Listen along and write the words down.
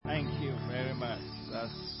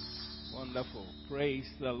Wonderful. Praise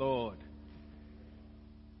the Lord.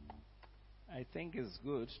 I think it's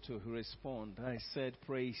good to respond. I said,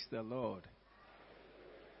 praise the Lord.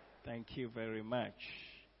 Thank you very much.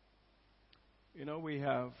 You know, we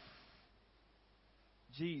have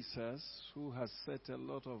Jesus who has set a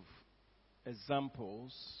lot of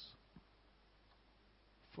examples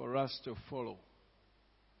for us to follow.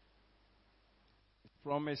 His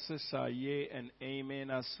promises are yea and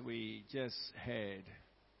amen, as we just heard.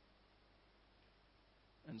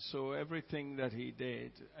 And so everything that he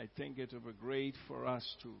did, I think it will be great for us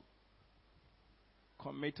to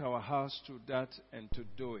commit our hearts to that and to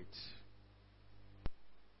do it.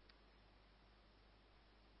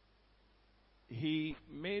 He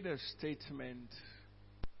made a statement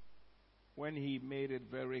when he made it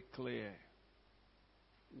very clear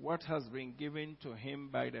what has been given to him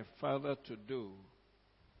by the Father to do,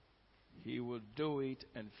 he will do it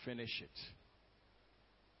and finish it.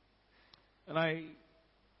 And I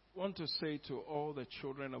want to say to all the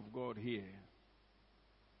children of God here,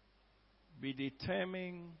 be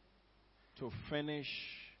determined to finish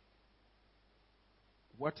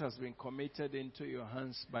what has been committed into your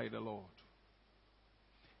hands by the Lord.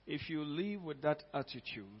 If you live with that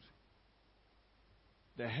attitude,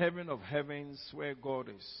 the heaven of heavens where God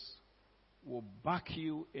is will back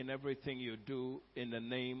you in everything you do in the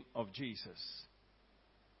name of Jesus.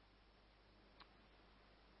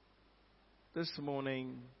 This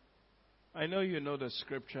morning, I know you know the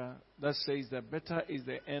scripture that says that better is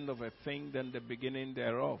the end of a thing than the beginning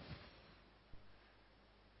thereof.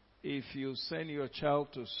 If you send your child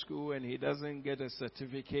to school and he doesn't get a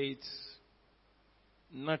certificate,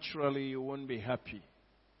 naturally you won't be happy.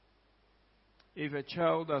 If a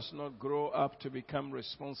child does not grow up to become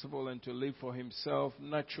responsible and to live for himself,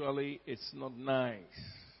 naturally it's not nice.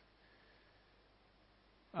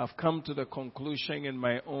 I've come to the conclusion in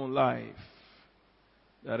my own life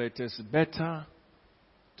that it is better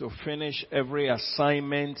to finish every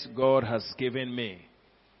assignment God has given me.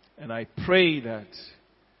 And I pray that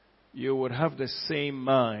you would have the same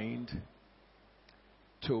mind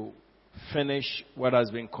to finish what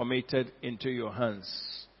has been committed into your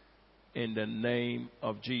hands. In the name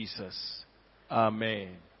of Jesus. Amen.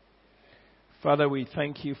 Father, we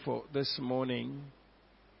thank you for this morning.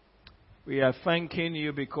 We are thanking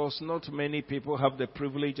you because not many people have the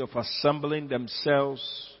privilege of assembling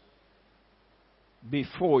themselves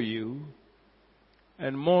before you,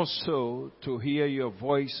 and more so to hear your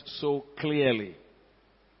voice so clearly.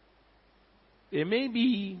 There may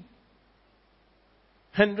be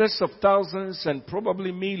hundreds of thousands and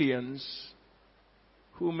probably millions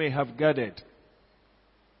who may have gathered,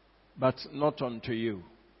 but not unto you.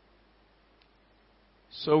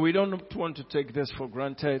 So we don't want to take this for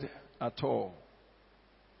granted at all.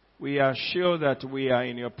 We are sure that we are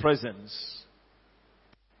in your presence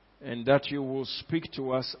and that you will speak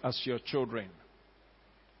to us as your children.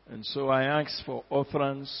 And so I ask for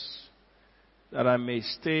utterance that I may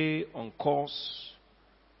stay on course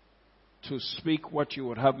to speak what you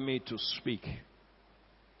would have me to speak.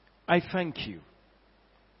 I thank you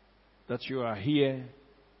that you are here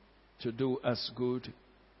to do us good.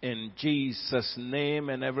 In Jesus' name,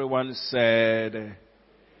 and everyone said,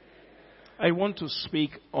 I want to speak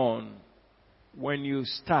on when you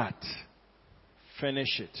start,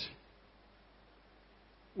 finish it.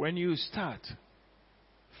 When you start,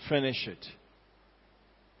 finish it.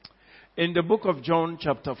 In the book of John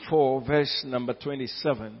chapter 4, verse number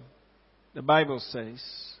 27, the Bible says,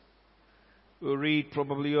 we'll read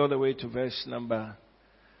probably all the way to verse number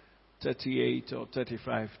 38 or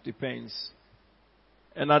 35, depends.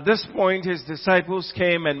 And at this point his disciples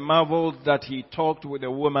came and marveled that he talked with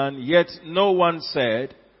a woman, yet no one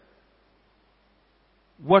said,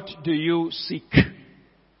 what do you seek?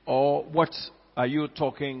 Or what are you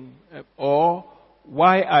talking? Or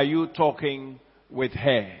why are you talking with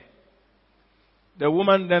her? The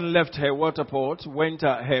woman then left her water pot, went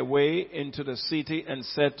her way into the city and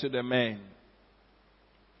said to the men,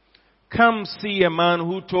 come see a man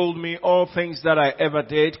who told me all things that I ever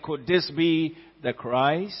did. Could this be the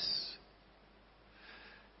Christ?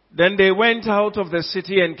 Then they went out of the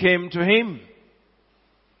city and came to him.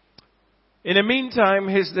 In the meantime,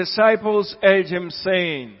 his disciples urged him,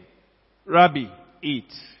 saying, Rabbi,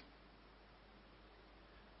 eat.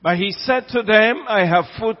 But he said to them, I have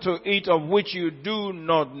food to eat of which you do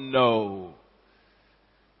not know.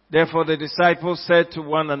 Therefore the disciples said to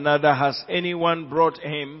one another, has anyone brought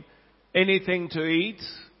him anything to eat?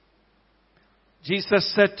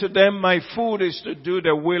 Jesus said to them, my food is to do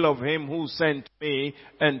the will of him who sent me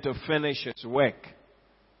and to finish his work.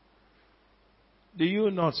 Do you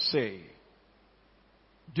not say,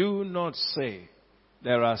 Do not say,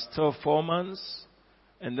 there are still 4 months,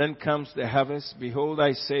 and then comes the harvest. Behold,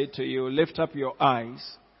 I say to you, lift up your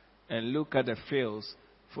eyes and look at the fields,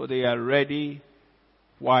 for they are ready,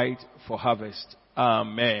 white for harvest.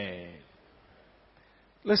 Amen.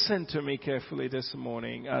 Listen to me carefully this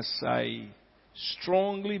morning as I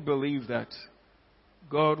strongly believe that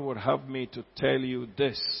God would have me to tell you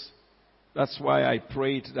this. That's why I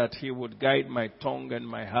prayed that He would guide my tongue and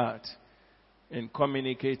my heart in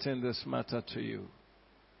communicating this matter to you.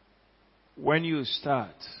 When you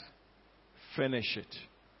start, finish it.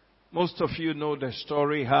 Most of you know the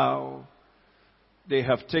story how they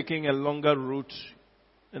have taken a longer route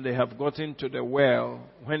and they have gotten to the well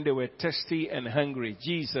when they were thirsty and hungry,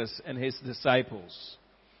 Jesus and His disciples.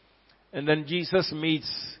 And then Jesus meets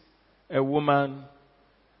a woman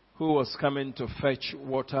who was coming to fetch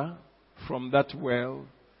water from that well.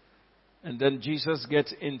 And then Jesus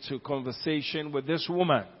gets into conversation with this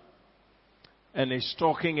woman and is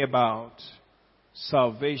talking about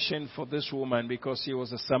salvation for this woman because she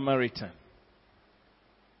was a Samaritan.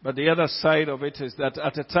 But the other side of it is that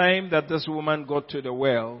at the time that this woman got to the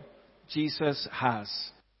well, Jesus'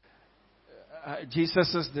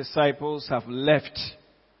 disciples have left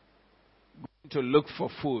to look for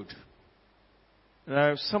food.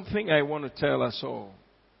 Now, something I want to tell us all.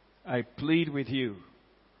 I plead with you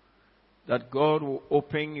that God will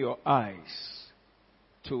open your eyes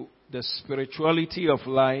to the spirituality of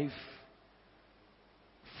life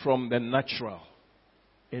from the natural.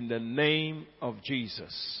 In the name of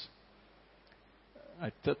Jesus.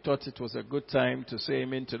 I thought it was a good time to say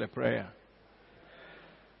amen to the prayer.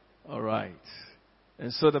 All right.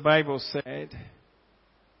 And so the Bible said,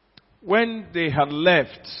 when they had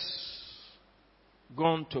left,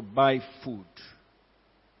 gone to buy food,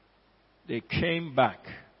 they came back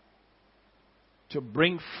to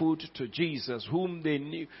bring food to Jesus, whom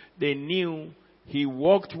they knew He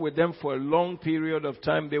walked with them for a long period of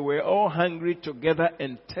time. They were all hungry together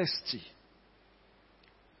and thirsty.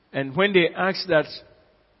 And when they asked that,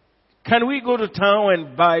 can we go to town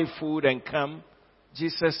and buy food and come?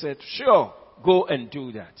 Jesus said, sure, go and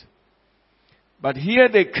do that. But here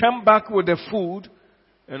they come back with the food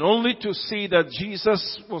and only to see that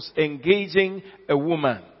Jesus was engaging a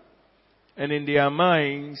woman. And in their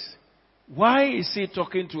minds, why is He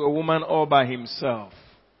talking to a woman all by Himself?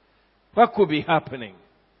 What could be happening?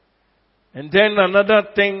 And then another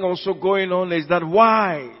thing also going on is that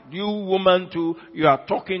why, you woman too, you are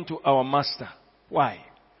talking to our master? Why?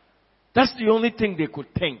 That's the only thing they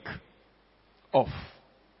could think of.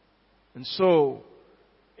 And so,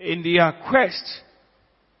 in their quest,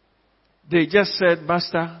 they just said,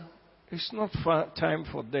 Master, it's not time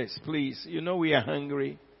for this, please. You know we are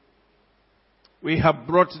hungry. We have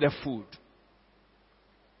brought the food.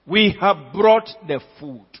 We have brought the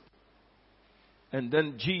food. And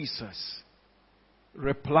then Jesus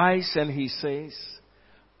replies and He says,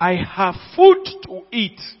 I have food to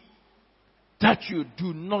eat that you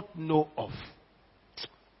do not know of.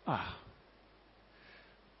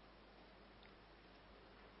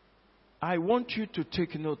 I want you to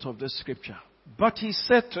take note of this scripture. But He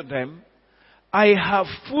said to them, I have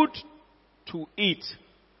food to eat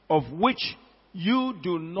of which you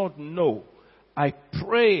do not know. I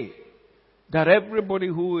pray that everybody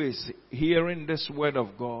who is hearing this word of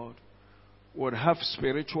God would have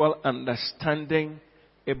spiritual understanding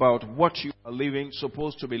about what you are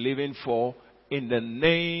supposed to be living for in the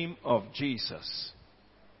name of Jesus.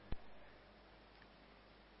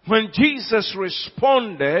 When Jesus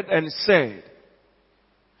responded and said,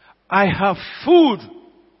 I have food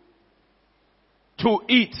to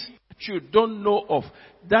eat that you don't know of,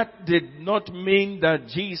 that did not mean that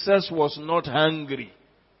Jesus was not hungry.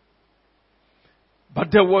 But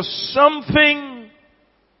there was something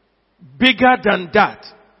bigger than that.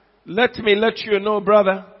 Let me let you know,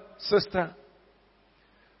 brother, sister.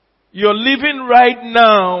 You're living right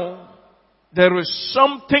now. There is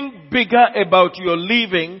something bigger about your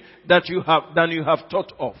living than you have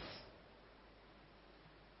thought of.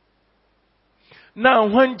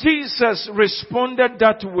 Now, when Jesus responded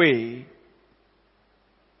that way,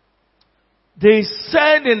 they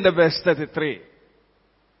said in the verse 33,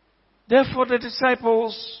 therefore the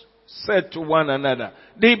disciples said to one another,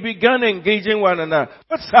 they began engaging one another.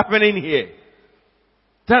 What's happening here?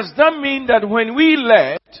 Does that mean that when we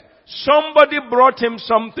left, somebody brought him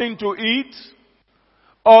something to eat?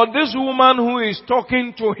 Or this woman who is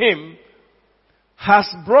talking to him has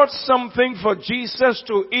brought something for Jesus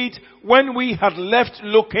to eat when we had left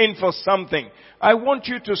looking for something? I want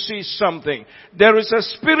you to see something. There is a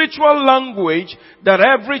spiritual language that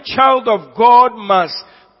every child of God must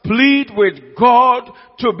plead with God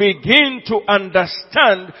to begin to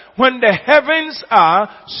understand when the heavens are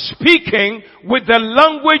speaking with the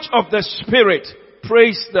language of the Spirit.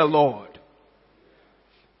 Praise the Lord.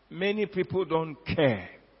 Many people don't care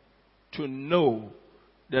to know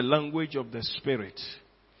the language of the Spirit.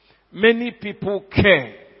 Many people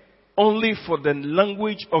care only for the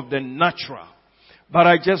language of the natural. But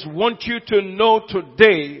I just want you to know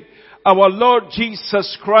today, our Lord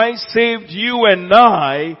Jesus Christ saved you and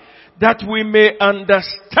I that we may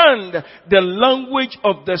understand the language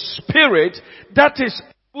of the Spirit that is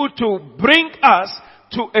able to bring us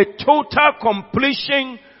to a total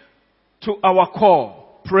completion to our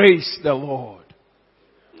call. Praise the Lord.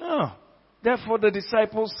 No. Therefore the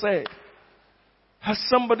disciples said, has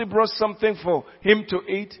somebody brought something for him to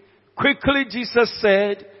eat? Quickly Jesus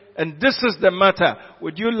said, and this is the matter.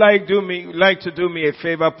 Would you like to do me a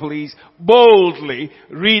favor, please? Boldly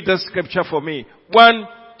read the scripture for me. 1,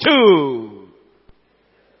 2.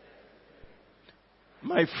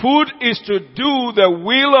 My food is to do the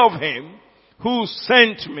will of him who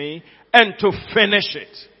sent me and to finish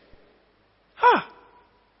it.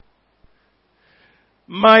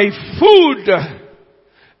 My food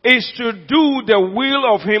is to do the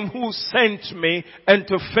will of him who sent me and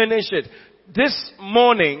to finish it. This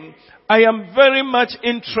morning, I am very much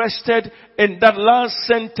interested in that last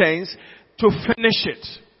sentence, to finish it.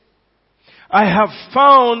 I have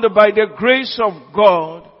found by the grace of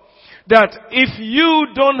God that if you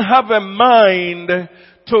don't have a mind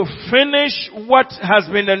to finish what has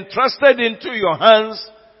been entrusted into your hands,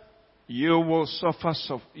 you will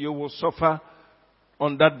suffer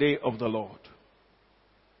on that day of the Lord.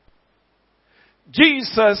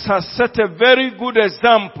 Jesus has set a very good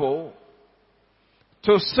example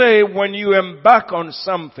to say when you embark on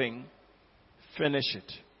something, finish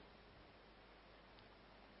it.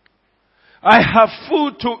 I have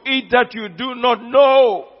food to eat that you do not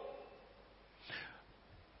know.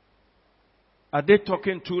 Are they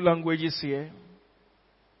talking two languages here?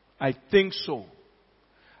 I think so.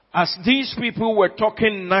 As these people were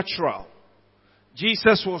talking natural,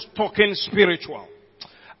 Jesus was talking spiritual.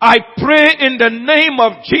 I pray in the name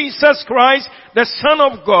of Jesus Christ, the Son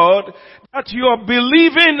of God, that you are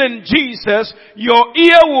believing in Jesus, your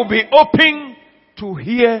ear will be open to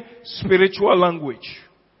hear spiritual language.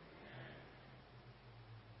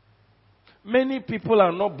 Many people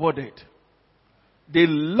are not bothered. They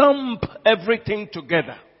lump everything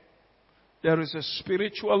together. There is a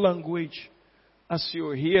spiritual language. As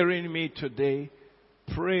you're hearing me today,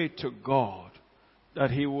 pray to God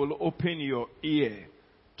that He will open your ear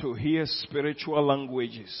to hear spiritual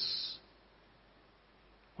languages.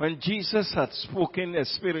 When Jesus had spoken a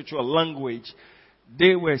spiritual language,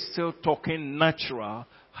 they were still talking natural.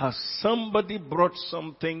 Has somebody brought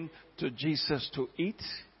something to Jesus to eat?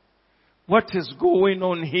 What is going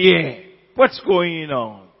on here? What's going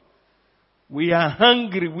on? We are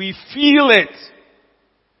hungry. We feel it.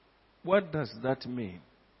 What does that mean?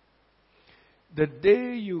 The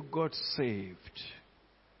day you got saved,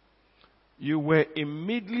 you were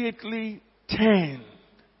immediately turned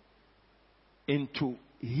into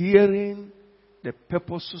hearing the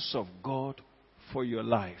purposes of God for your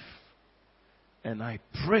life. And I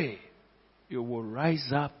pray you will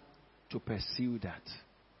rise up to pursue that.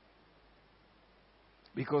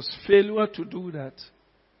 Because failure to do that,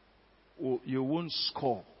 you won't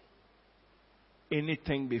score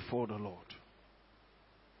anything before the Lord.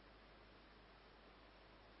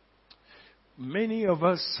 Many of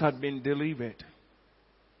us have been delivered.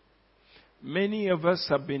 Many of us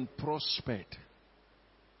have been prospered.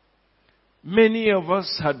 Many of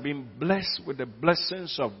us have been blessed with the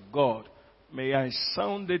blessings of God. May I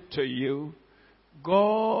sound it to you.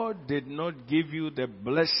 God did not give you the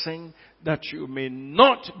blessing that you may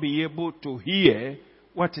not be able to hear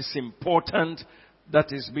what is important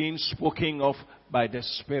that is being spoken of by the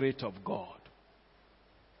Spirit of God.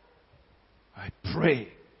 I pray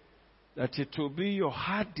that it will be your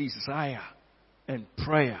heart desire and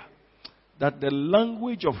prayer that the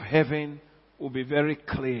language of heaven will be very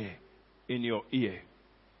clear in your ear.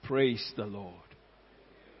 Praise the Lord.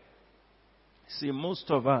 See,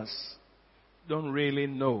 most of us don't really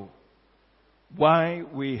know why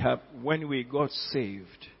when we got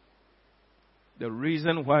saved, the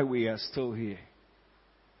reason why we are still here.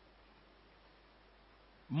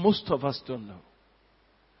 Most of us don't know.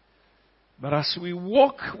 But as we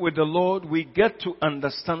walk with the Lord, we get to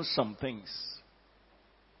understand some things.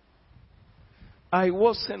 I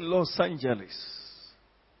was in Los Angeles.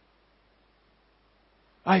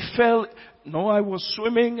 I was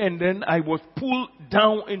swimming and then I was pulled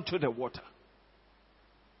down into the water.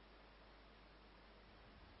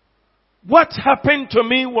 What happened to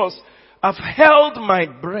me was I've held my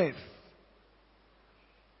breath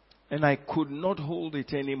and I could not hold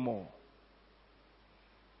it anymore.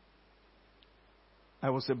 I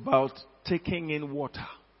was about taking in water.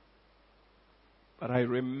 But I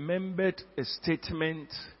remembered a statement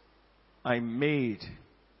I made.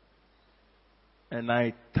 And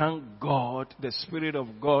I thank God, the Spirit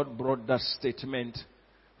of God brought that statement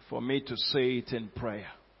for me to say it in prayer.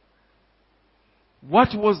 What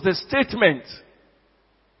was the statement?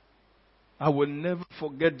 I will never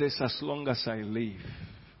forget this as long as I live.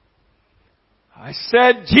 I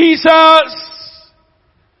said, Jesus,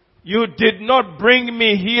 you did not bring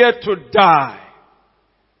me here to die.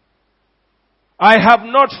 I have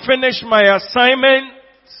not finished my assignment.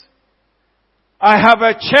 I have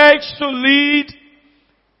a church to lead.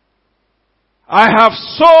 I have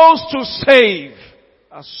souls to save.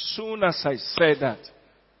 As soon as I said that,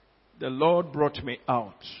 the Lord brought me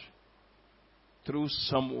out through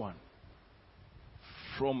someone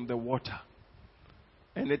from the water.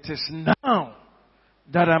 And it is now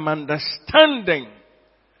that I'm understanding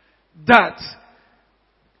that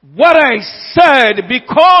what I said,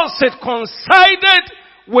 because it coincided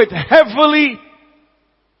with heavenly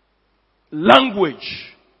language,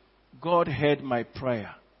 God heard my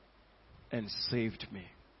prayer and saved me.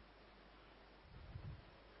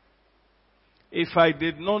 If I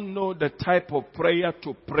did not know the type of prayer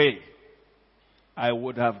to pray, I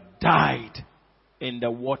would have died in the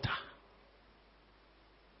water.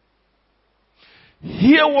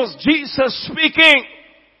 Here was Jesus speaking.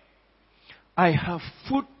 I have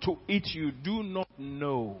food to eat you do not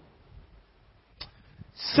know.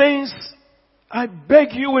 Saints, I beg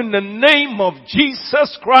you in the name of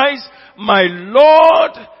Jesus Christ, my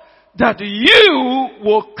Lord, that you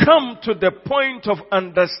will come to the point of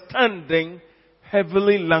understanding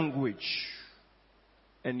heavenly language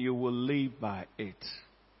and you will live by it.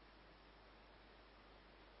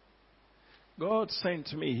 God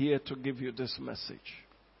sent me here to give you this message.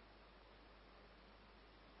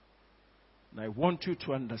 And I want you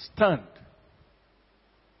to understand.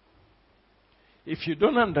 If you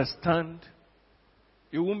don't understand,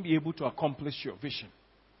 you won't be able to accomplish your vision.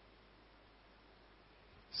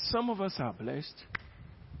 Some of us are blessed.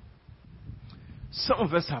 Some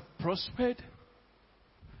of us have prospered.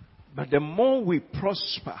 But the more we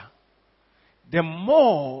prosper, the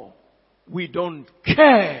more we don't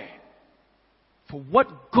care for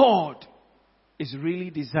what God is really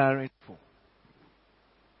desiring for.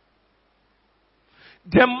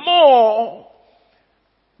 The more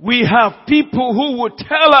we have people who will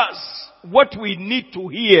tell us what we need to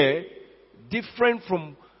hear, different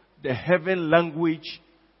from the heaven language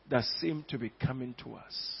that seems to be coming to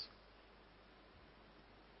us.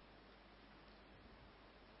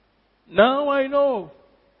 Now I know.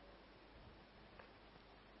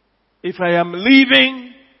 If I am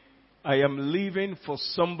leaving, I am leaving for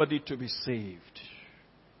somebody to be saved.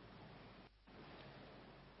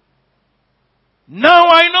 Now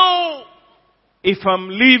I know. If I'm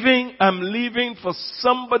leaving for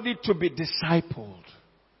somebody to be discipled.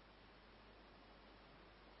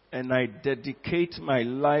 And I dedicate my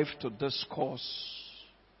life to this cause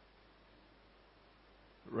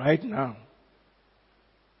right now.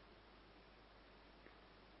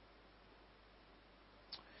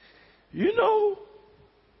 You know,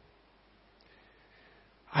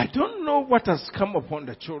 I don't know what has come upon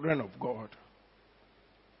the children of God.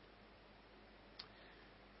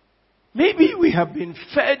 Maybe we have been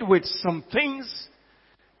fed with some things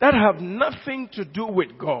that have nothing to do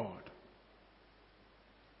with God.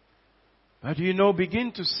 But you know,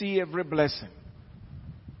 begin to see every blessing.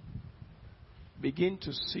 Begin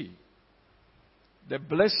to see the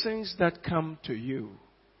blessings that come to you.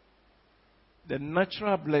 The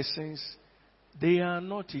natural blessings, they are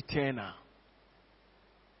not eternal.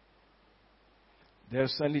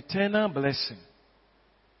 There's an eternal blessing.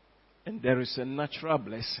 And there is a natural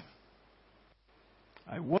blessing.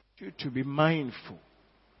 I want you to be mindful.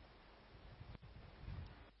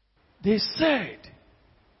 They said,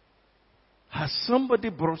 has somebody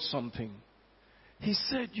brought something? He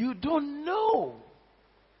said, you don't know.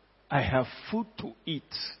 I have food to eat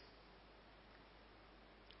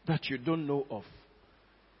that you don't know of.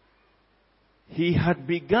 He had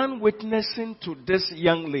begun witnessing to this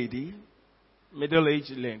young lady,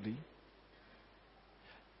 middle-aged lady,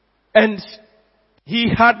 and he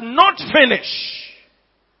had not finished.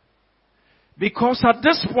 Because at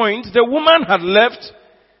this point, the woman had left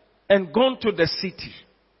and gone to the city.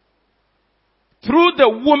 Through the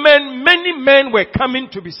woman, many men were coming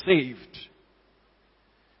to be saved.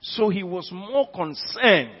 So he was more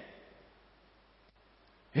concerned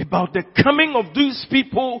about the coming of these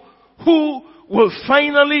people who will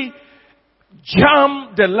finally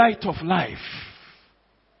jam the light of life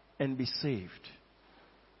and be saved.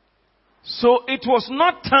 So it was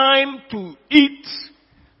not time to eat,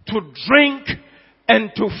 to drink,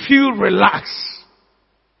 and to feel relaxed.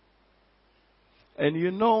 And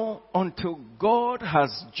you know, until God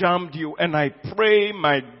has jammed you, and I pray,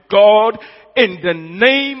 my God, in the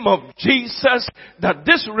name of Jesus, that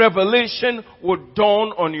this revelation would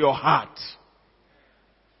dawn on your heart.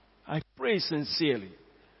 I pray sincerely.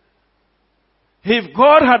 If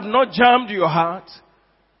God had not jammed your heart,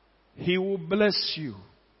 He will bless you.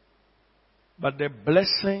 But the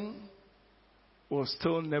blessing will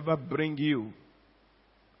still never bring you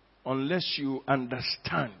unless you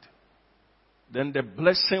understand. Then the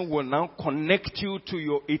blessing will now connect you to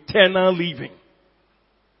your eternal living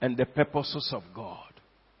and the purposes of God.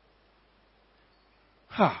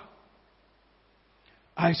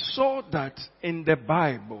 I saw that in the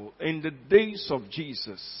Bible, in the days of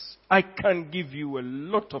Jesus. I can give you a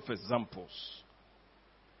lot of examples.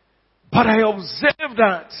 But I observed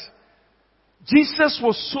that Jesus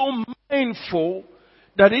was so mindful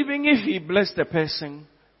that even if He blessed the person,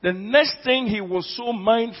 the next thing He was so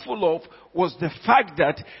mindful of was the fact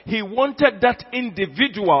that He wanted that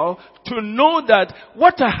individual to know that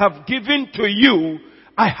what I have given to you,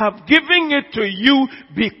 I have given it to you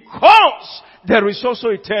because there is also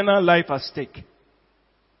eternal life at stake.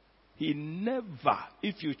 He never,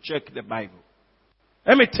 if you check the Bible.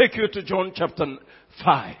 Let me take you to John chapter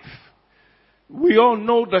 5. We all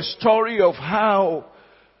know the story of how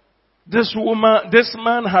this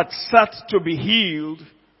man had sat to be healed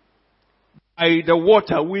by the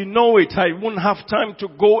water. We know it. I won't have time to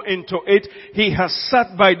go into it. He has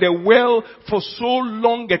sat by the well for so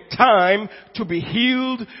long a time to be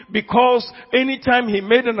healed because anytime he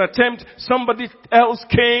made an attempt, somebody else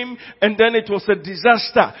came and then it was a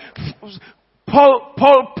disaster.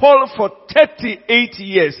 Paul for 38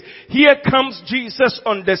 years. Here comes Jesus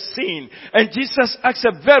on the scene. And Jesus asks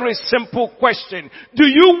a very simple question. Do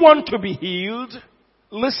you want to be healed?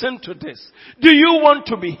 Listen to this. Do you want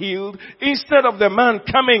to be healed? Instead of the man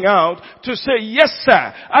coming out to say, yes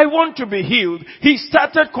sir, I want to be healed, he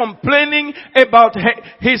started complaining about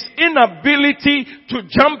his inability to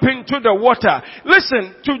jump into the water.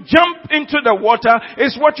 Listen, to jump into the water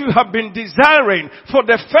is what you have been desiring for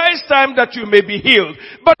the first time that you may be healed.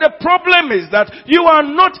 But the problem is that you are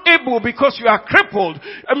not able because you are crippled.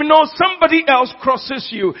 Somebody else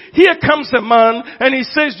crosses you. Here comes a man and he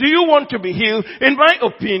says, do you want to be healed? In my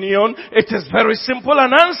opinion, it is very simple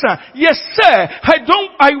an answer. Yes, sir.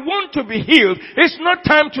 I want to be healed. It's not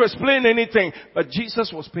time to explain anything. But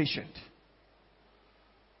Jesus was patient.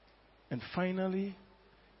 And finally,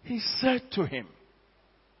 He said to him,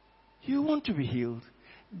 you want to be healed?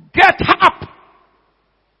 Get up!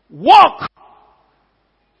 Walk!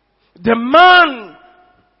 The man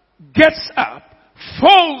gets up,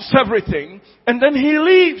 folds everything, and then he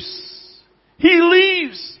leaves. He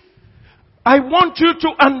leaves. I want you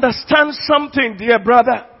to understand something, dear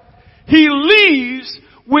brother. He leaves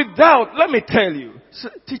without, let me tell you,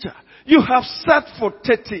 teacher, you have sat for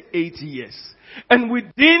 38 years. And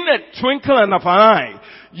within a twinkle of an eye,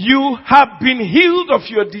 you have been healed of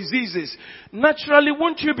your diseases. Naturally,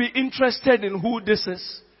 won't you be interested in who this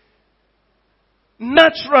is?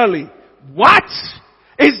 Naturally. What?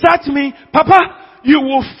 Is that me? Papa, you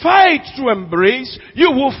will fight to embrace.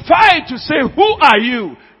 You will fight to say, who are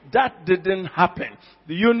you? That didn't happen.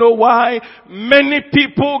 Do you know why? Many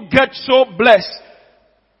people get so blessed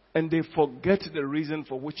and they forget the reason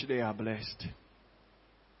for which they are blessed.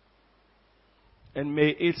 And may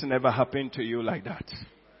it never happen to you like that.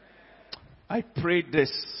 I pray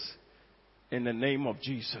this in the name of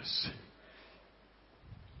Jesus.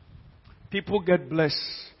 People get blessed.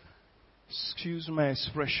 Excuse my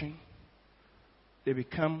expression. They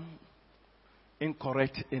become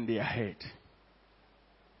incorrect in their head.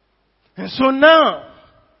 And so now,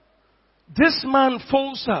 this man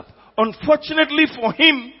folds up. Unfortunately for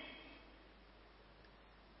him,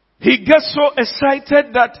 he gets so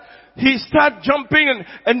excited that he starts jumping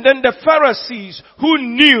and then the Pharisees who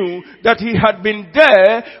knew that he had been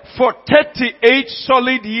there for 38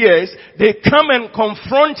 solid years, they come and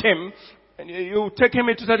confront him. And you take him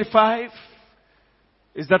into 35?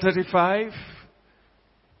 Is that 35?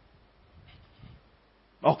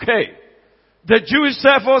 Okay. The Jews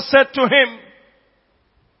therefore said to him,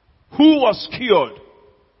 who was cured?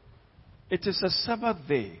 It is a Sabbath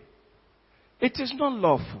day. It is not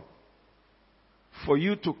lawful for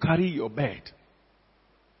you to carry your bed.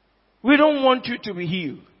 We don't want you to be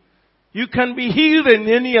healed. You can be healed in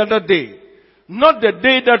any other day. not the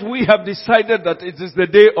day that we have decided that it is the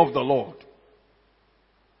day of the Lord.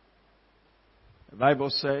 The Bible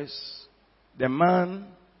says, the man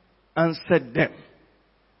answered them,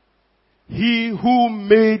 he who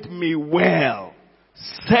made me well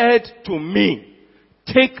said to me,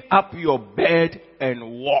 take up your bed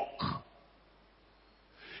and walk.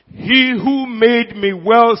 He who made me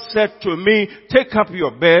well said to me, take up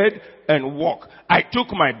your bed and walk. I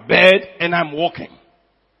took my bed and I'm walking.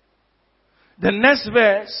 The next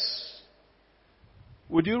verse,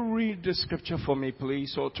 would you read the scripture for me,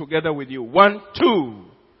 please, or together with you? 1, 2.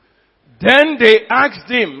 Then they asked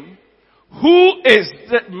him, who is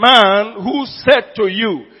that man who said to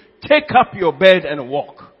you, take up your bed and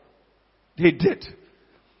walk? They did.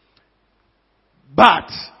 But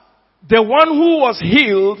the one who was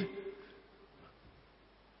healed,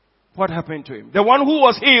 what happened to him? The one who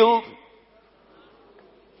was healed,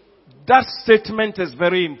 that statement is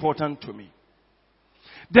very important to me.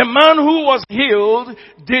 The man who was healed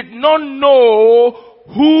did not know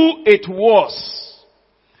who it was.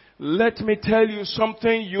 Let me tell you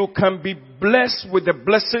something. You can be blessed with the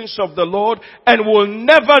blessings of the Lord and will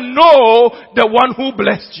never know the one who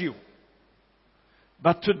blessed you.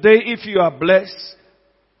 But today, if you are blessed,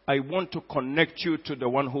 I want to connect you to the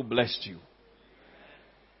one who blessed you.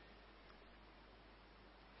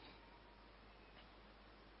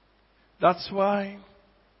 That's why,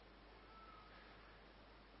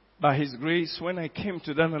 by His grace, when I came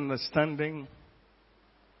to that understanding,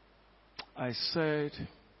 I said,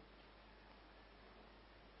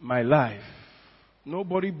 my life,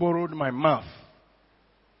 nobody borrowed my mouth.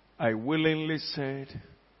 I willingly said,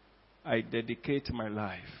 I dedicate my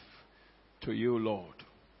life to you, Lord,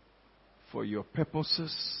 for your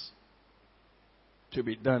purposes to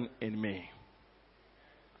be done in me.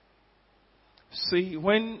 See,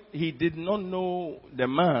 when he did not know the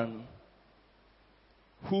man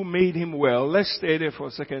who made him well, let's stay there for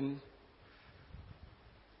a second.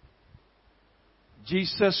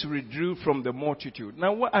 Jesus withdrew from the multitude.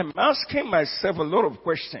 Now, I'm asking myself a lot of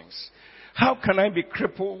questions. How can I be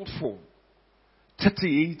crippled for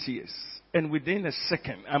 38 years and within a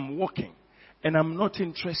second I'm walking and I'm not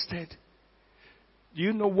interested? Do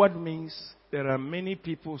you know what means? There are many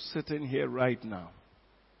people sitting here right now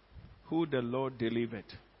who the Lord delivered,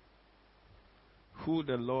 who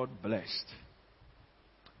the Lord blessed,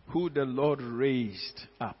 who the Lord raised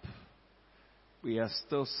up. We are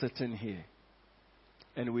still sitting here.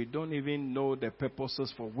 And we don't even know the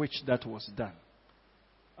purposes for which that was done.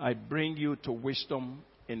 I bring you to wisdom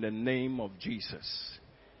in the name of Jesus,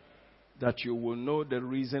 that you will know the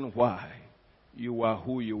reason why you are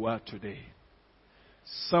who you are today.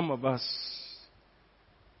 Some of us,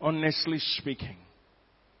 honestly speaking,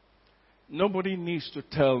 nobody needs to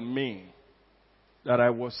tell me that I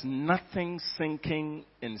was nothing sinking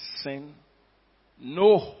in sin,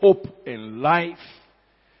 no hope in life,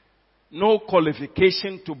 no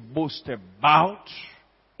qualification to boast about.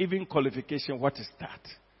 Even qualification, what is that?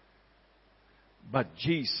 But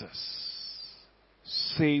Jesus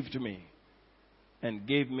saved me and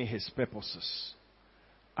gave me His purposes.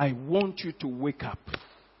 I want you to wake up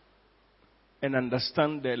and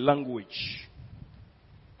understand the language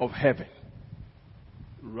of heaven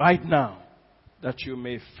right now, that you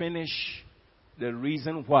may finish the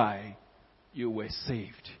reason why you were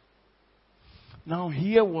saved. Now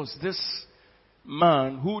here was this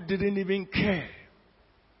man who didn't even care.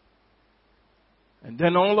 And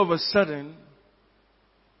then all of a sudden,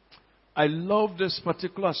 I love this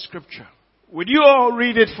particular scripture. Would you all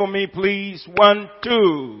read it for me, please? 1,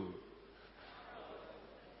 2.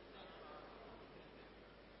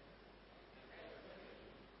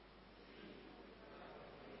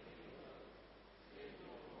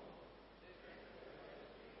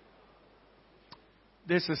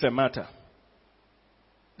 This is a matter.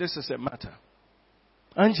 This is a matter.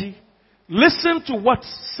 Angie, listen to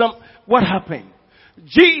what happened.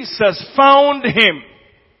 Jesus found him.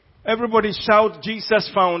 Everybody shout,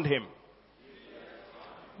 Jesus found him.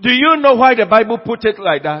 Do you know why the Bible put it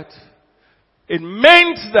like that? It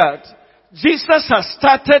meant that Jesus has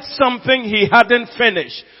started something he hadn't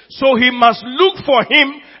finished. So he must look for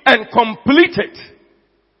him and complete it.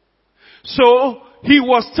 So he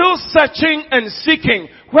was still searching and seeking.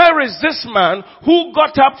 Where is this man who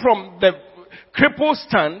got up from the cripple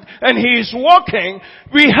stand and he is walking?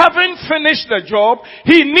 We haven't finished the job.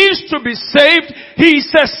 He needs to be saved. He's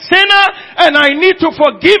a sinner and I need to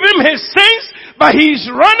forgive him his sins, but he's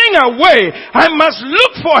running away. I must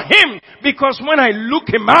look for him, because when I look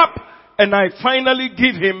him up and I finally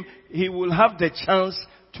give him, he will have the chance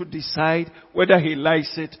to decide whether he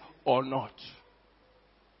likes it or not.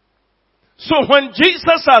 So when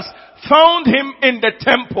Jesus has found him in the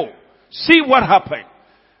temple, see what happened.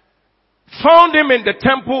 Found him in the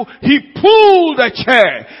temple, he pulled a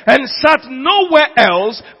chair and sat nowhere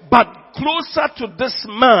else but closer to this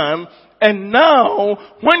man. And now,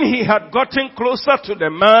 when he had gotten closer to the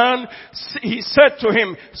man, he said to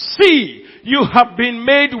him, see, you have been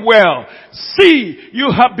made well. See,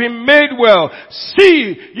 you have been made well.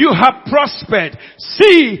 See, you have prospered.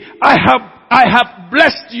 See, I have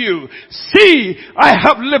blessed you. See, I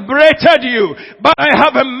have liberated you. But I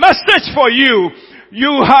have a message for you.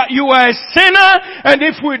 You are a sinner, and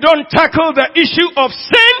if we don't tackle the issue of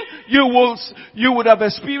sin, you would have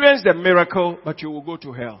experienced the miracle, but you will go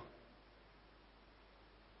to hell.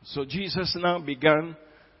 So Jesus now began,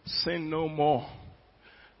 sin no more,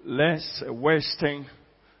 lest a worse thing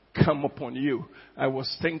come upon you. I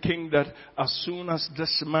was thinking that as soon as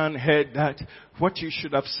this man heard that, what you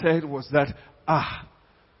should have said was that,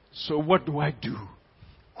 so what do I do?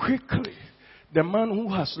 Quickly. The man who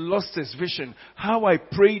has lost his vision, how I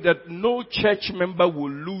pray that no church member will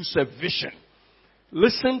lose a vision.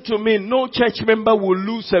 Listen to me, no church member will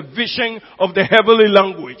lose a vision of the heavenly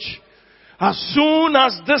language. As soon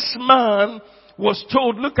as this man was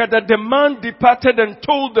told, look at that, the man departed and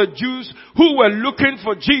told the Jews who were looking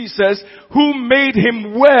for Jesus, who made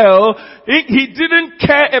him well. He didn't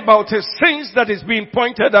care about his sins that is being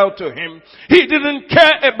pointed out to him. He didn't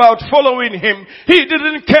care about following him. He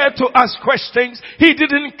didn't care to ask questions. He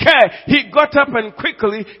didn't care. He got up and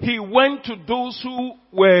quickly he went to those who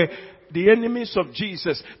were the enemies of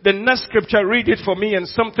Jesus. The next scripture, read it for me, and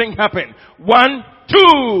something happened. 1,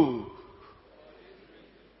 2.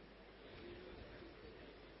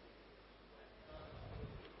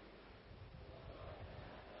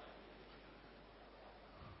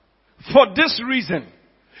 For this reason,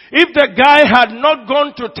 if the guy had not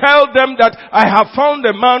gone to tell them that I have found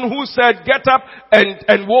a man who said get up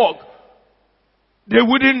and walk, they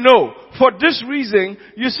wouldn't know. For this reason,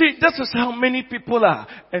 you see, this is how many people are.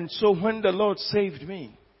 And so when the Lord saved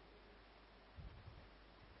me,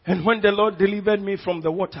 and when the Lord delivered me from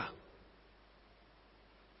the water,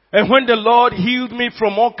 and when the Lord healed me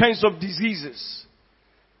from all kinds of diseases,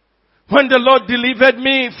 when the Lord delivered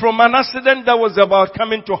me from an accident that was about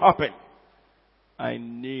coming to happen, I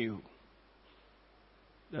knew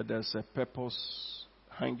that there's a purpose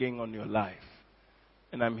hanging on your life.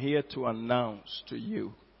 And I'm here to announce to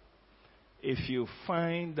you, if you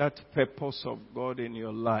find that purpose of God in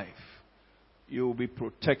your life, you will be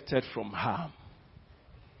protected from harm.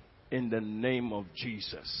 In the name of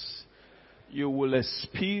Jesus. You will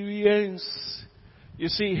experience, you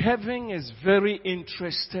see, heaven is very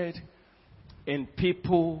interested in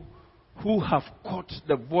people who have caught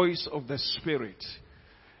the voice of the Spirit.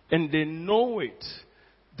 And they know it.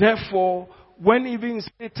 Therefore, when even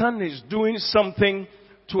Satan is doing something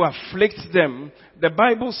to afflict them, the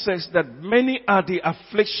Bible says that many are the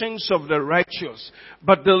afflictions of the righteous,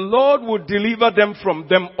 but the Lord will deliver them from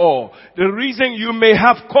them all. The reason you may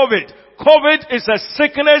have COVID is a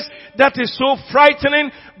sickness that is so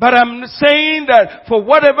frightening, but I'm saying that for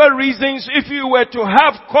whatever reasons, if you were to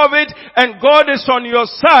have COVID and God is on your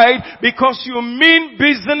side because you mean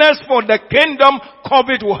business for the kingdom,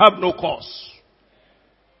 COVID will have no cause.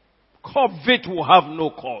 COVID will have no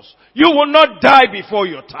cause. You will not die before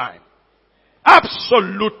your time.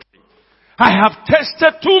 Absolutely. I have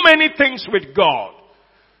tested too many things with God.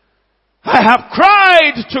 I have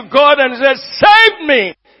cried to God and said, save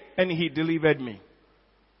me. And He delivered me.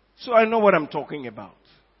 So I know what I'm talking about.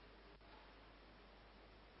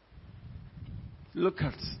 Look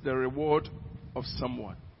at the reward of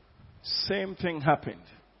someone. Same thing happened.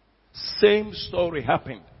 Same story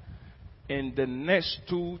happened. In the next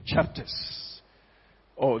 2 chapters,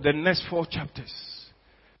 or the next 4 chapters.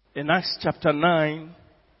 In Acts chapter 9,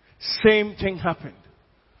 same thing happened.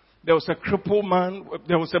 There was a crippled man,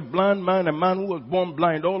 there was a blind man, a man who was born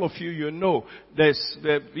blind. All of you know. There's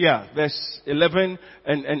 11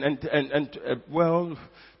 and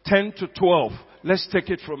 10 to 12. Let's take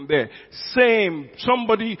it from there. Same,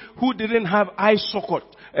 somebody who didn't have eye socket,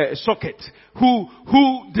 who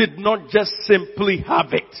did not just simply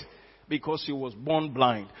have it because he was born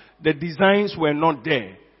blind. The designs were not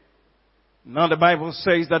there. Now the Bible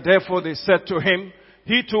says that therefore they said to him,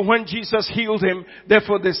 he too, when Jesus healed him,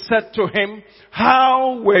 therefore they said to him,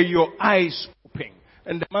 how were your eyes open?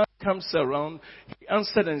 And the man comes around, he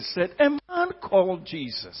answered and said, a man called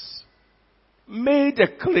Jesus made a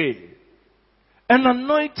clay and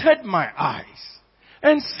anointed my eyes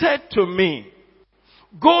and said to me,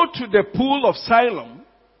 go to the pool of Siloam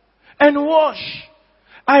and wash.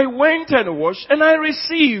 I went and washed and I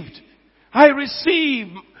received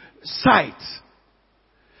sight.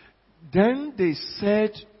 Then they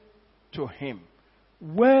said to him,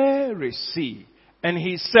 where is he? And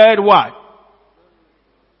he said what?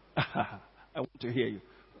 I want to hear you.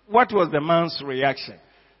 What was the man's reaction?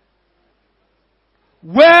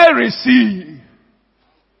 Where is he?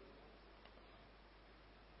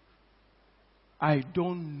 I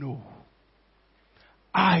don't know.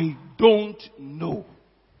 I don't know.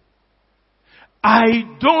 I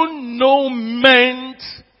don't know meant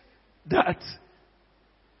that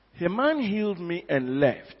the man healed me and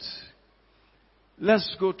left.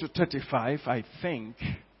 Let's go to 35, I think.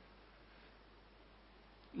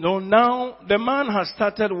 No, now the man has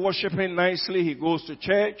started worshiping nicely. He goes to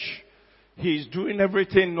church. He's doing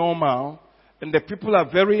everything normal. And the people are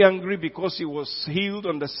very angry because he was healed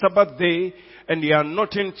on the Sabbath day. And they are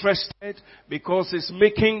not interested because it's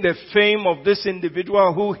making the fame of this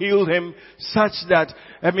individual who healed him such that,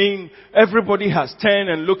 everybody has turned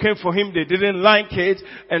and looking for him. They didn't like it.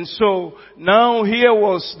 And so now here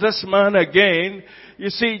was this man again. You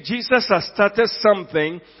see, Jesus has started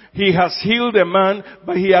something. He has healed a man,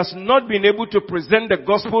 but he has not been able to present the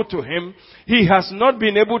gospel to him. He has not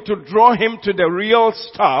been able to draw him to the real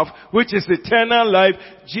stuff, which is eternal life.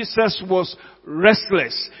 Jesus was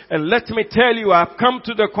restless. And let me tell you, I've come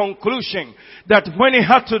to the conclusion that when it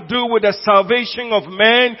had to do with the salvation of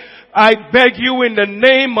man, I beg you in the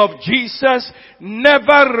name of Jesus,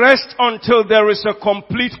 never rest until there is a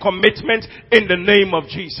complete commitment in the name of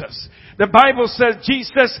Jesus. The Bible says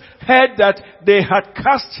Jesus heard that they had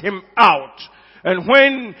cast him out. And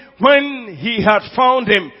when he had found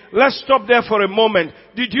him, let's stop there for a moment.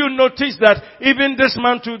 Did you notice that even this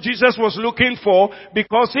man too Jesus was looking for?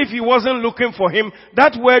 Because if he wasn't looking for him,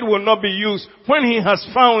 that word will not be used. When he has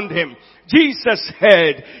found him, Jesus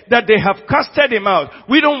heard that they have casted him out.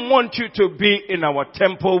 We don't want you to be in our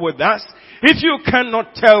temple with us. If you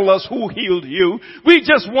cannot tell us who healed you, we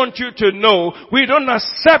just want you to know we don't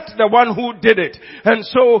accept the one who did it. And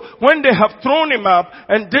so when they have thrown him up,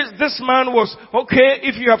 and this man was, okay,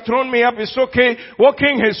 if you have thrown me up, it's okay,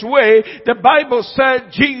 walking his way, the Bible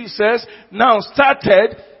said Jesus now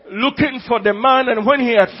started looking for the man, and when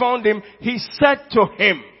he had found him, he said to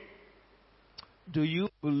him, do you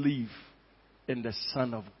believe in the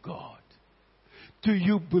Son of God? Do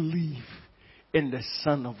you believe in the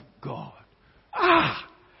Son of God?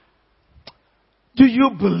 Do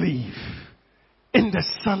you believe in the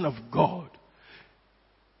Son of God?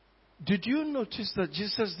 Did you notice that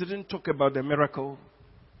Jesus didn't talk about the miracle?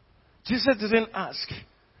 Jesus didn't ask,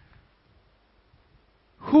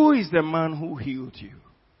 who is the man who healed you?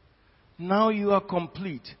 Now you are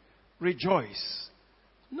complete. Rejoice.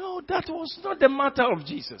 No, that was not the matter of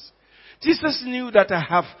Jesus. Jesus knew that I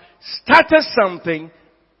have started something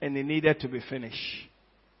and it needed to be finished.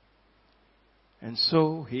 And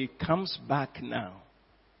so he comes back now.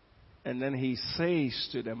 And then he says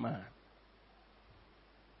to the man,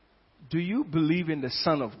 do you believe in the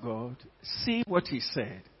Son of God? See what he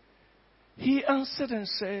said. He answered and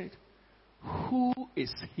said, who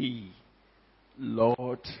is he,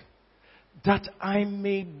 Lord, that I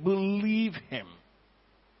may believe him?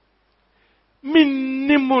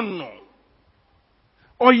 Minimuno.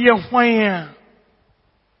 Oyehwaya.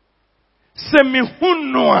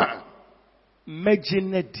 Semihunwa.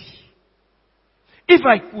 Mejinedi. If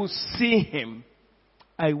I could see him,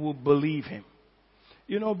 I would believe him.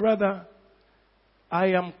 You know, brother, I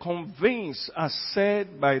am convinced, as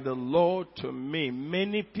said by the Lord to me,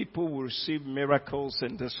 many people will receive miracles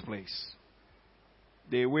in this place.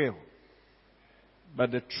 They will.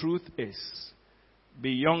 But the truth is,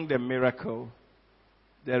 beyond the miracle,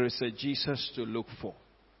 there is a Jesus to look for.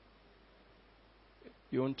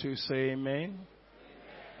 You want to say amen?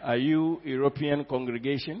 Are you European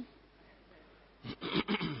congregation?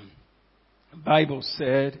 Bible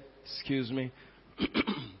said,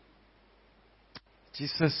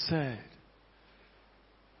 Jesus said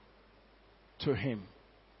to him,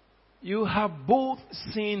 you have both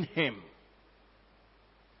seen him,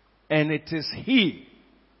 and it is he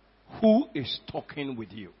who is talking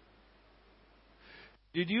with you.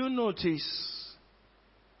 Did you notice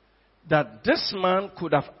that this man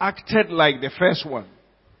could have acted like the first one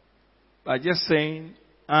by just saying,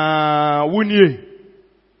 Wunye,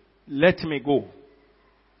 let me go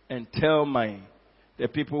and tell the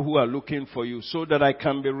people who are looking for you so that I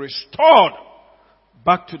can be restored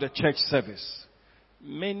back to the church service.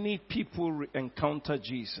 Many people encounter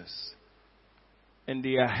Jesus and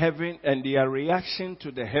their reaction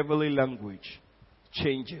to the heavenly language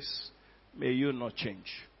changes. May you not change.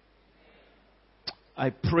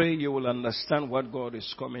 I pray you will understand what God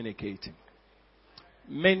is communicating.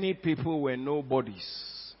 Many people were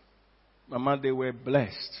nobodies Mama, they were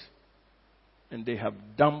blessed. And they have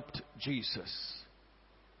dumped Jesus.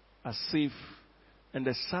 As if, and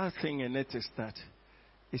the sad thing in it is that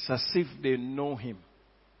it's as if they know him.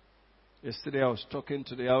 Yesterday I was talking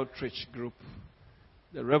to the outreach group.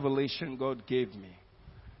 The revelation God gave me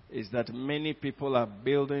is that many people are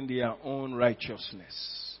building their own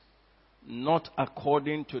righteousness, not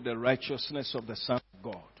according to the righteousness of the Son of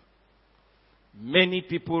God. Many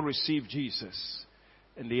people receive Jesus,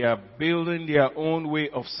 and they are building their own way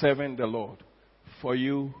of serving the Lord. For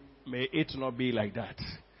you, may it not be like that.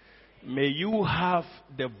 May you have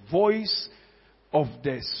the voice of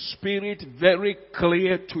the Spirit very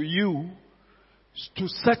clear to you, to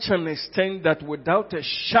such an extent that without a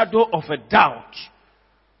shadow of a doubt,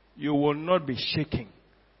 you will not be shaking,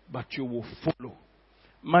 but you will follow.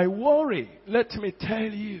 My worry, let me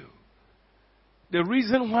tell you, the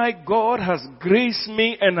reason why God has graced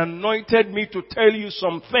me and anointed me to tell you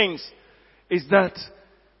some things is that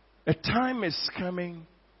a time is coming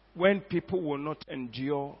when people will not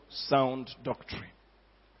endure sound doctrine.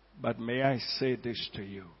 But may I say this to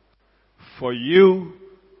you. For you,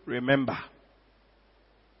 remember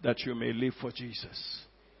that you may live for Jesus.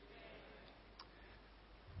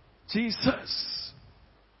 Jesus,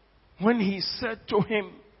 when he said to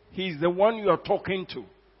him, he's the one you are talking to.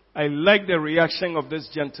 I like the reaction of this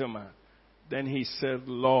gentleman. Then he said,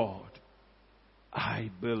 Lord,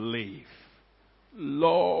 I believe.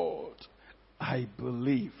 Lord, I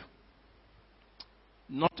believe.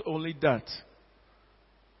 Not only that,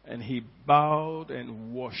 and he bowed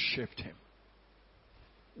and worshipped him.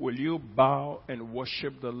 Will you bow and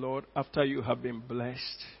worship the Lord after you have been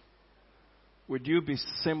blessed? Would you be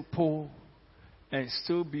simple and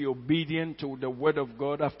still be obedient to the word of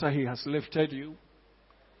God after he has lifted you?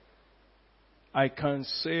 I can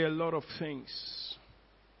say a lot of things.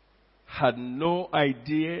 Had no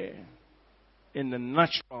idea in the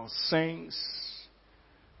natural sense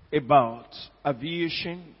about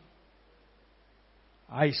aviation.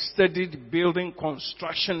 I studied building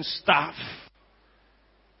construction stuff.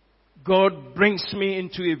 God brings me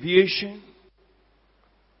into aviation.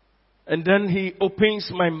 And then he opens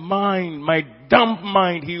my mind, my dumb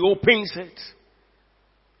mind, he opens it.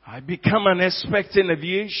 I become an expert in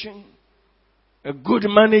aviation, a good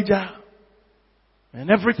manager, and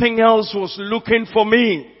everything else was looking for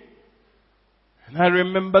me. And I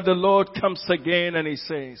remember the Lord comes again and he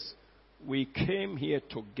says, we came here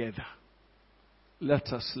together. Let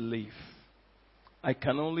us live. I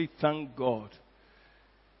can only thank God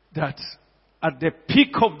that at the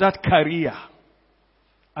peak of that career,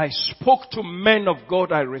 I spoke to men of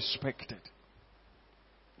God I respected.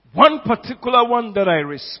 One particular one that I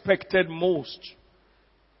respected most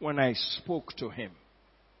when I spoke to him.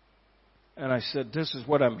 And I said, this is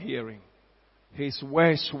what I'm hearing. His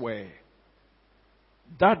words were,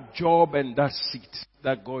 that job and that seat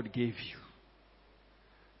that God gave you,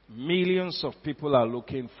 millions of people are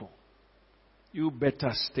looking for. You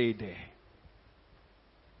better stay there.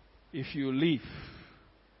 If you leave,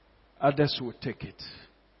 others will take it.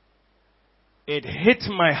 It hit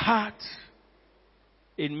my heart.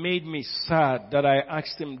 It made me sad that I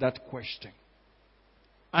asked him that question.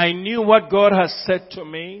 I knew what God has said to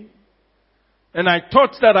me, and I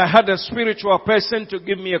thought that I had a spiritual person to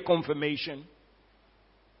give me a confirmation.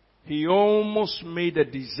 He almost made a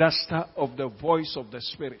disaster of the voice of the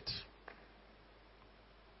Spirit.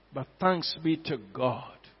 But thanks be to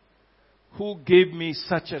God, who gave me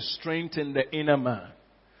such a strength in the inner man,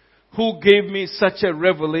 who gave me such a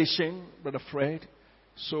revelation, Brother Fred.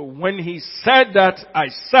 So when he said that, I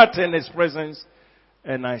sat in his presence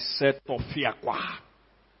and I said, Tofiakwa.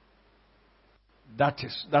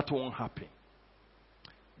 That won't happen.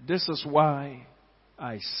 This is why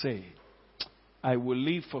I say, I will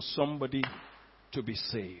live for somebody to be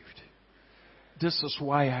saved. This is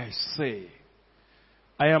why I say,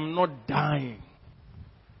 I am not dying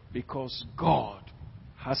because God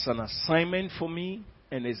has an assignment for me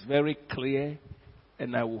and it's very clear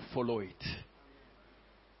and I will follow it.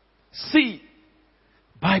 See,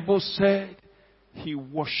 Bible said he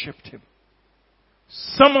worshipped him.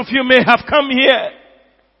 Some of you may have come here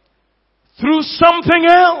through something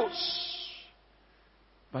else.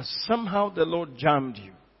 But somehow the Lord jammed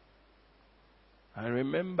you. I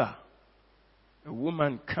remember a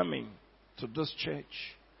woman coming to this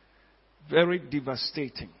church. Very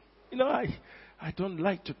devastating. You know, I don't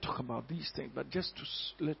like to talk about these things, but just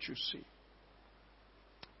to let you see.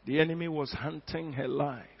 The enemy was hunting her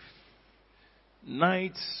life.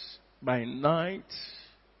 Night by night,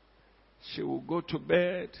 she will go to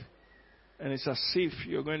bed, and it's as if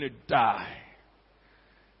you're going to die.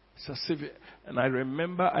 It's as if, and I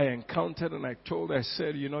remember I encountered and I told her, I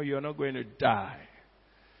said, you know, you're not going to die.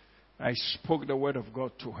 I spoke the word of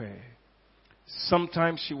God to her.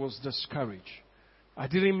 Sometimes she was discouraged. I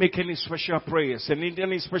didn't make any special prayers and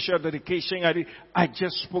any special dedication. I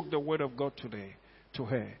just spoke the word of God today to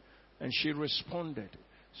her. And she responded.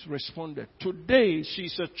 Today,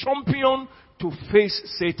 she's a champion to face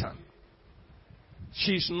Satan.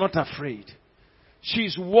 She's not afraid.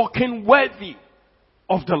 She's walking worthy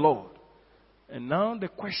of the Lord. And now the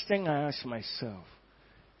question I ask myself,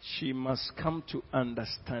 she must come to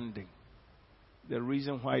understanding the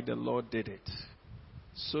reason why the Lord did it.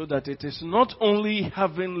 So that it is not only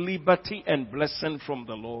having liberty and blessing from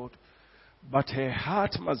the Lord, but her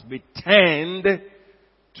heart must be turned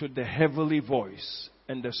to the heavenly voice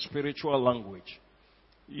and the spiritual language.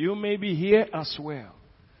 You may be here as well.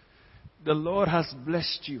 The Lord has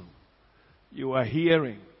blessed you. You are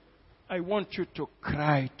hearing. I want you to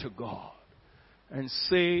cry to God and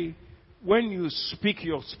say, when you speak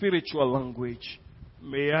your spiritual language,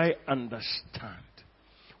 may I understand.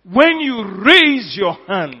 When you raise your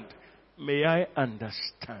hand, may I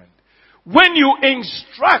understand. When you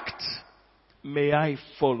instruct, may I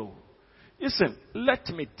follow. Listen, let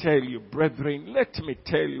me tell you, brethren, let me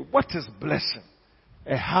tell you what is blessing.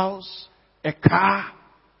 A house, a car,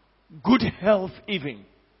 good health even,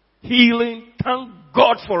 healing, thank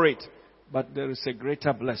God for it. But there is a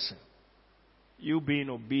greater blessing. You being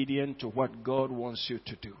obedient to what God wants you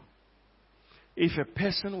to do. If a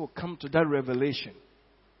person will come to that revelation,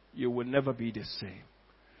 you will never be the same.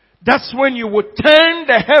 That's when you will turn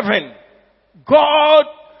the heaven. God,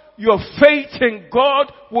 your faith in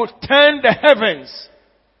God will turn the heavens.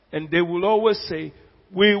 And they will always say,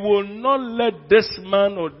 we will not let this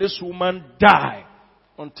man or this woman die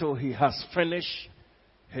until he has finished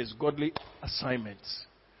his godly assignments.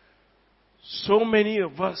 So many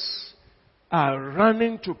of us are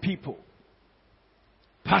running to people.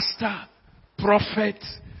 Pastor, prophet,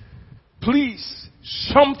 please,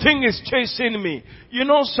 something is chasing me. You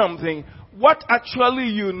know something? What actually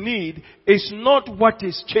you need is not what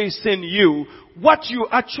is chasing you. What you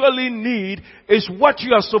actually need is what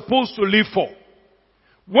you are supposed to live for.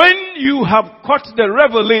 When you have caught the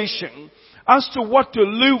revelation as to what to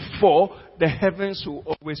live for, the heavens will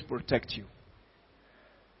always protect you.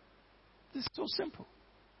 It's so simple.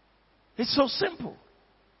 It's so simple.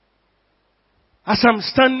 As I'm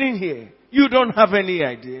standing here, you don't have any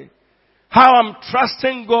idea how I'm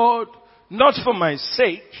trusting God, not for my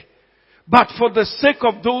sake, but for the sake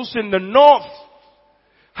of those in the north.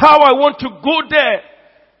 How I want to go there.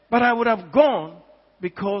 But I would have gone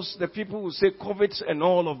because the people will say COVID and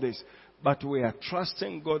all of this. But we are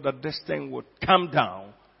trusting God that this thing would come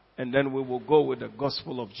down and then we will go with the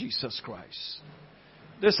gospel of Jesus Christ.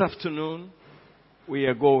 This afternoon, we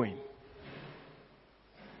are going.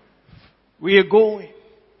 We are going.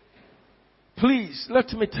 Please,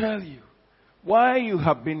 let me tell you, why you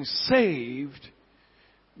have been saved,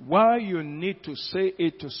 why you need to say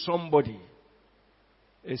it to somebody,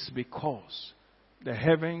 is because the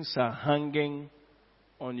heavens are hanging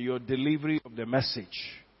on your delivery of the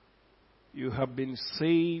message. You have been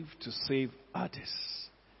saved to save others.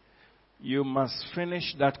 You must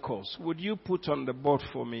finish that course. Would you put on the board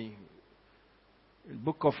for me? In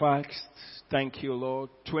Book of Acts, thank you,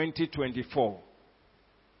 Lord, 2024.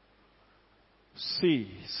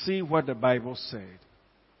 See what the Bible said.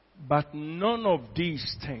 But none of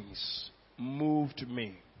these things moved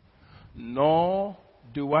me, nor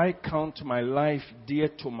do I count my life dear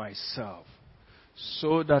to myself,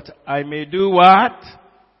 so that I may do what?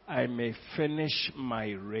 I may finish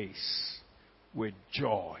my race with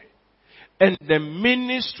joy. And the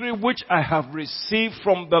ministry which I have received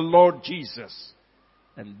from the Lord Jesus.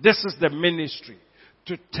 And this is the ministry.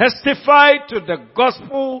 To testify to the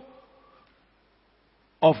gospel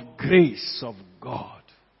of grace of God.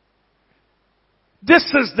 This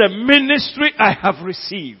is the ministry I have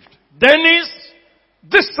received. Dennis,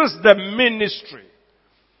 this is the ministry.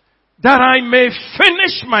 That I may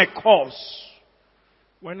finish my course.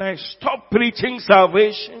 When I stop preaching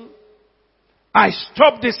salvation, I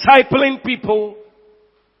stop discipling people,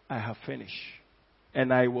 I have finished.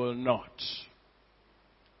 And I will not.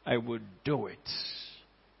 I will do it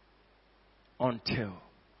until.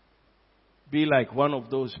 Be like one of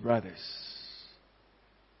those brothers.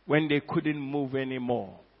 When they couldn't move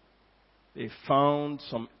anymore, they found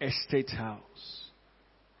some estate house.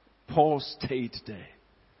 Paul stayed there.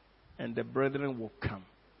 And the brethren will come.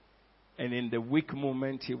 And in the weak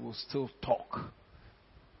moment, he will still talk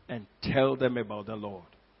and tell them about the Lord.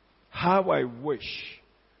 How I wish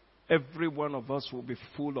every one of us will be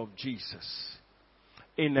full of Jesus.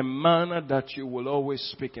 in a manner that you will always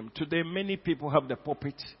speak him. Today, many people have the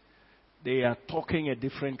pulpit. They are talking a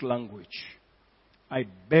different language. I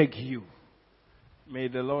beg you, may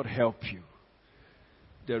the Lord help you.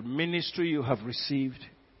 The ministry you have received,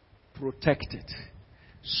 protect it.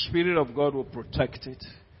 Spirit of God will protect it,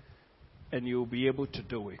 and you will be able to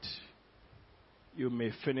do it. You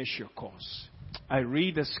may finish your course. I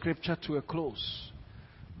read the scripture to a close.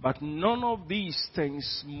 But none of these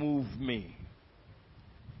things move me.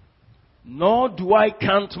 Nor do I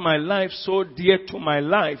count my life so dear to my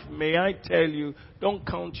life. May I tell you, don't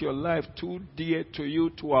count your life too dear to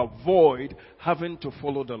you to avoid having to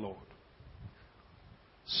follow the Lord.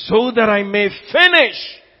 So that I may finish.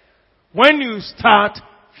 When you start,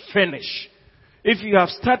 finish. If you have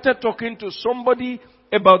started talking to somebody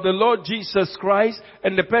about the Lord Jesus Christ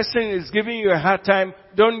and the person is giving you a hard time,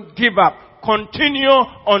 don't give up. Continue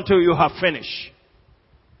until you have finished.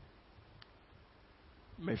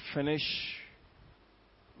 May finish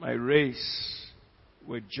my race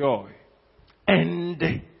with joy. And,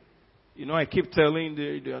 I keep telling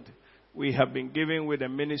you that we have been given with the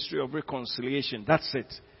ministry of reconciliation. That's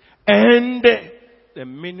it. And the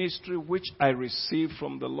ministry which I received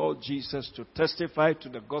from the Lord Jesus to testify to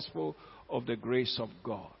the gospel of the grace of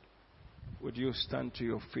God. Would you stand to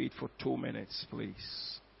your feet for 2 minutes,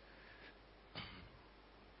 please?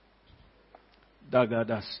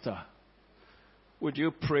 Dagadasta. Would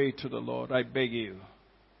you pray to the Lord? I beg you.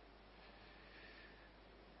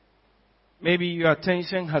 Maybe your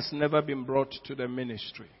attention has never been brought to the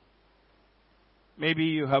ministry. Maybe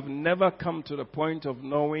you have never come to the point of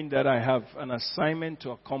knowing that I have an assignment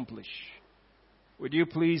to accomplish. Would you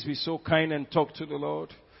please be so kind and talk to the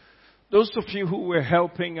Lord? Those of you who were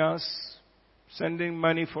helping us, sending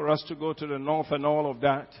money for us to go to the north and all of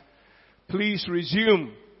that, please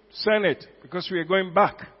resume. Send it, because we are going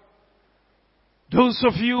back. Those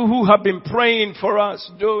of you who have been praying for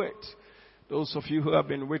us, do it. Those of you who have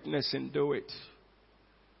been witnessing, do it.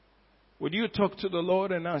 Would you talk to the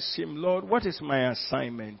Lord and ask him, Lord, what is my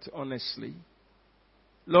assignment, honestly?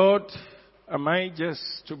 Lord, am I just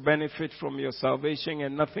to benefit from your salvation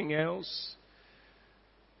and nothing else?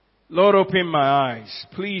 Lord, open my eyes.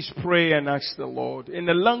 Please pray and ask the Lord in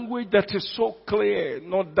a language that is so clear,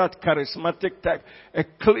 not that charismatic type. A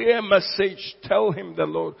clear message. Tell him the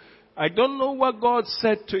Lord. I don't know what God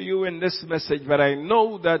said to you in this message, but I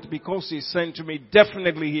know that because he sent to me,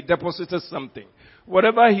 definitely he deposited something.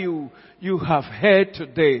 Whatever you have heard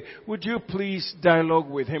today, would you please dialogue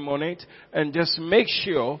with him on it and just make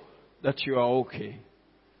sure that you are okay.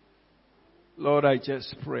 Lord, I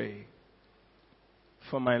just pray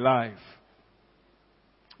for my life.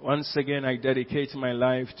 Once again, I dedicate my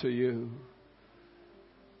life to you.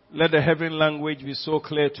 Let the heavenly language be so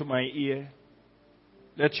clear to my ear.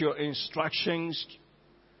 Let your instructions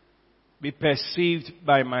be perceived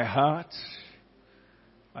by my heart.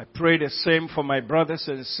 I pray the same for my brothers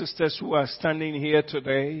and sisters who are standing here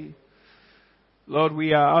today. Lord,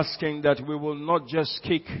 we are asking that we will not just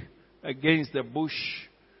kick against the bush.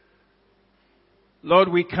 Lord,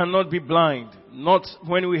 we cannot be blind, not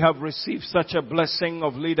when we have received such a blessing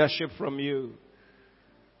of leadership from you.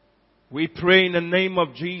 We pray in the name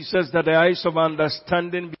of Jesus that the eyes of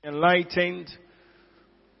understanding be enlightened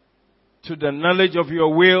to the knowledge of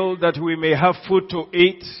your will, that we may have food to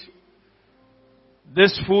eat.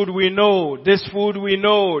 This food we know, this food we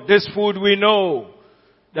know, this food we know,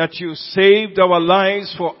 that you saved our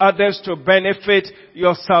lives for others to benefit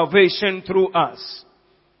your salvation through us.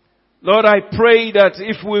 Lord, I pray that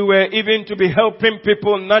if we were even to be helping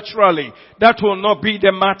people naturally, that will not be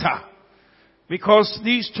the matter. Because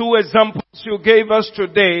these two examples you gave us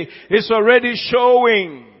today is already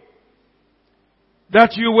showing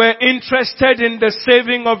that you were interested in the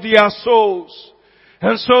saving of their souls.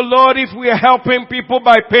 And so, Lord, if we are helping people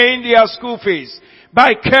by paying their school fees,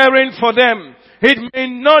 by caring for them, it may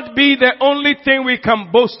not be the only thing we can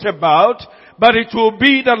boast about, but it will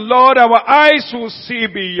be that, Lord, our eyes will see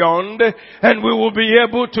beyond, and we will be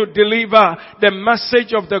able to deliver the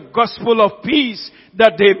message of the gospel of peace,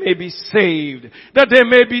 that they may be saved, that they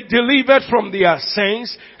may be delivered from their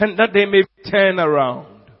sins, and that they may turn around.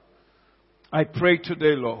 I pray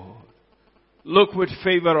today, Lord, look with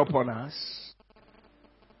favor upon us,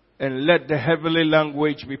 and let the heavenly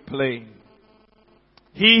language be plain.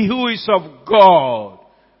 He who is of God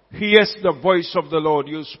hears the voice of the Lord.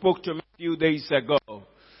 You spoke to me a few days ago.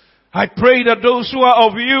 I pray that those who are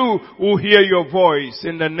of you will hear your voice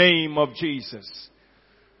in the name of Jesus.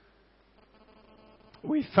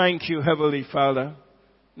 We thank you, Heavenly Father.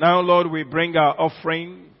 Now, Lord, we bring our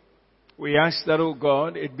offering. We ask that, oh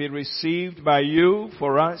God, it be received by you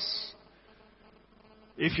for us.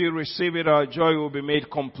 If you receive it, our joy will be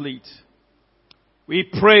made complete. We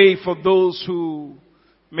pray for those who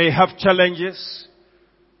may have challenges.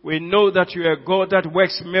 We know that you are God that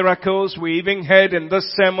works miracles. We even heard in this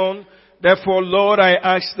sermon. Therefore, Lord, I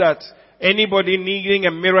ask that anybody needing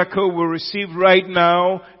a miracle will receive right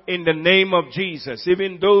now in the name of Jesus.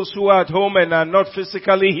 Even those who are at home and are not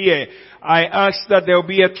physically here, I ask that there will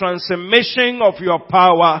be a transmission of your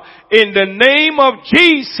power in the name of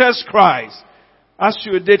Jesus Christ. As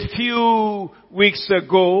you did few weeks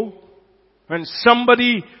ago, when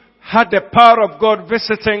somebody had the power of God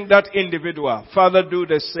visiting that individual. Father, do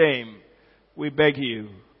the same. We beg you.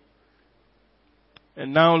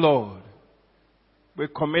 And now, Lord, we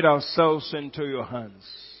commit ourselves into your hands.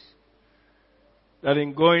 That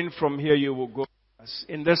in going from here, you will go with us.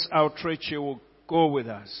 In this outreach, you will go with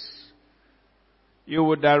us. You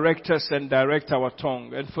will direct us and direct our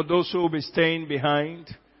tongue. And for those who will be staying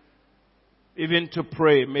behind, even to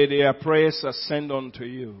pray, may their prayers ascend unto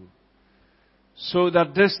you. So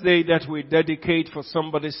that this day that we dedicate for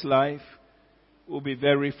somebody's life will be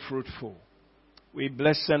very fruitful. We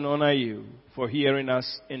bless and honor you for hearing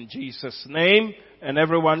us in Jesus' name. And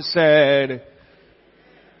everyone said,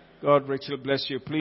 God richly bless you. Please